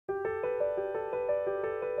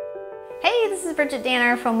Hey, this is Bridget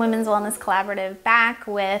Danner from Women's Wellness Collaborative, back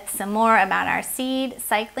with some more about our seed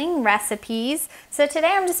cycling recipes. So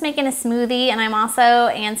today I'm just making a smoothie, and I'm also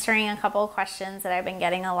answering a couple of questions that I've been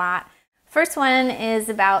getting a lot. First one is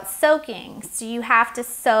about soaking. Do you have to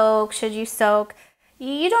soak? Should you soak?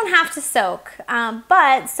 You don't have to soak,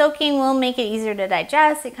 but soaking will make it easier to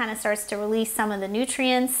digest. It kind of starts to release some of the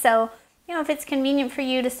nutrients. So, if it's convenient for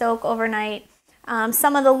you to soak overnight,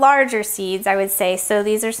 some of the larger seeds, I would say. So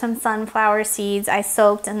these are some sunflower seeds I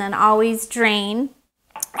soaked and then always drain.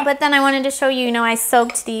 But then I wanted to show you, I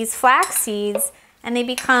soaked these flax seeds and they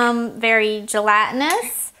become very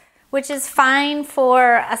gelatinous, which is fine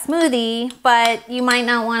for a smoothie, but you might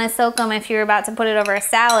not want to soak them if you're about to put it over a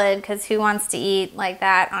salad, because who wants to eat like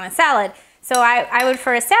that on a salad? So I would,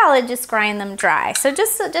 for a salad, just grind them dry. So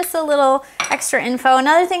just a little extra info.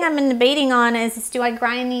 Another thing I've been debating on is do I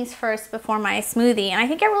grind these first before my smoothie? And I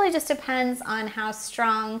think it really just depends on how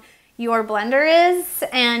strong your blender is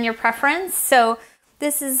and your preference. So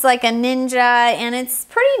this is like a Ninja, and it's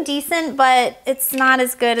pretty decent, but it's not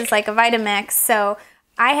as good as like a Vitamix. So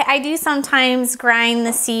I do sometimes grind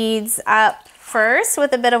the seeds up first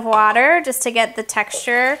with a bit of water just to get the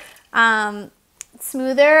texture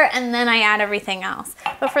smoother, and then I add everything else.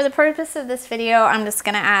 But for the purpose of this video, I'm just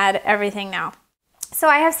going to add everything now. So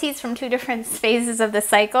I have seeds from two different phases of the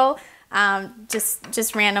cycle,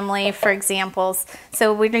 just randomly for examples.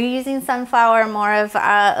 So we're using sunflower, more of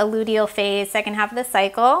a luteal phase, second half of the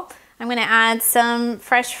cycle. I'm going to add some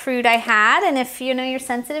fresh fruit I had, and if you're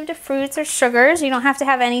sensitive to fruits or sugars, you don't have to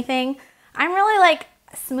have anything. I'm really like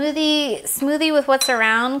smoothie with what's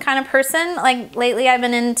around kind of person. Like lately I've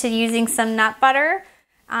been into using some nut butter,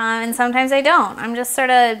 and sometimes I don't. I'm just sort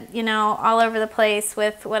of, all over the place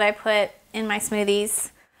with what I put in my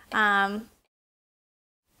smoothies.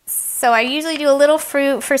 So I usually do a little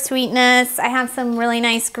fruit for sweetness. I have some really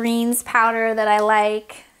nice greens powder that I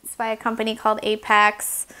like. It's by a company called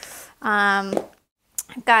Apex. I've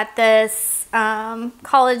got this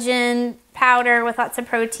collagen powder with lots of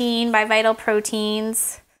protein by Vital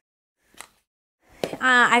Proteins.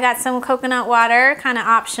 I got some coconut water, kind of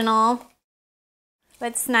optional, but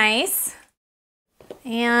it's nice.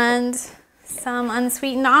 And some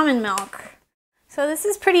unsweetened almond milk. So this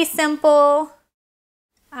is pretty simple.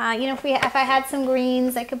 If I had some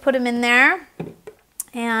greens, I could put them in there.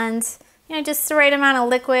 And, just the right amount of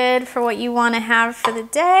liquid for what you want to have for the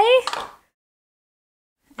day.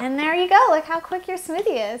 And there you go. Look how quick your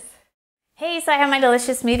smoothie is. Hey, so I have my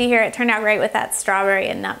delicious smoothie here. It turned out great with that strawberry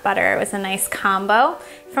and nut butter. It was a nice combo.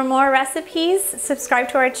 For more recipes, subscribe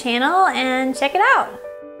to our channel and check it out.